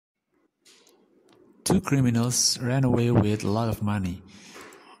two criminals ran away with a lot of money.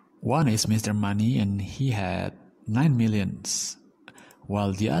 One is Mr. Money and he had 9 millions,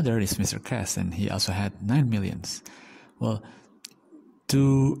 while the other is Mr. Cash and he also had 9 millions. Well,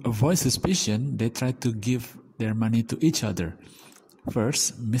 to avoid suspicion, they tried to give their money to each other.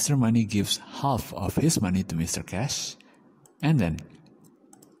 First, Mr. Money gives half of his money to Mr. Cash, and then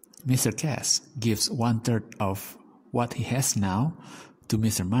Mr. Cash gives 1/3 of what he has now to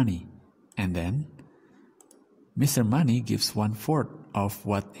Mr. Money, and then Mr. Money gives 1/4 of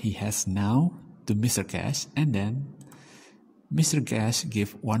what he has now to Mr. Cash, and then Mr. Cash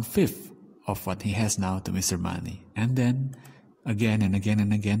gives 1/5 of what he has now to Mr. Money, and then again and again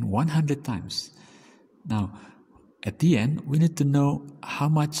and again, 100 times. Now, at the end, we need to know how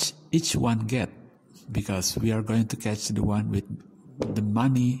much each one get, because we are going to catch the one with the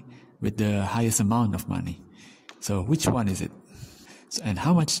money, with the highest amount of money. So which one is it? And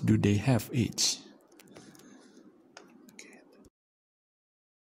how much do they have each?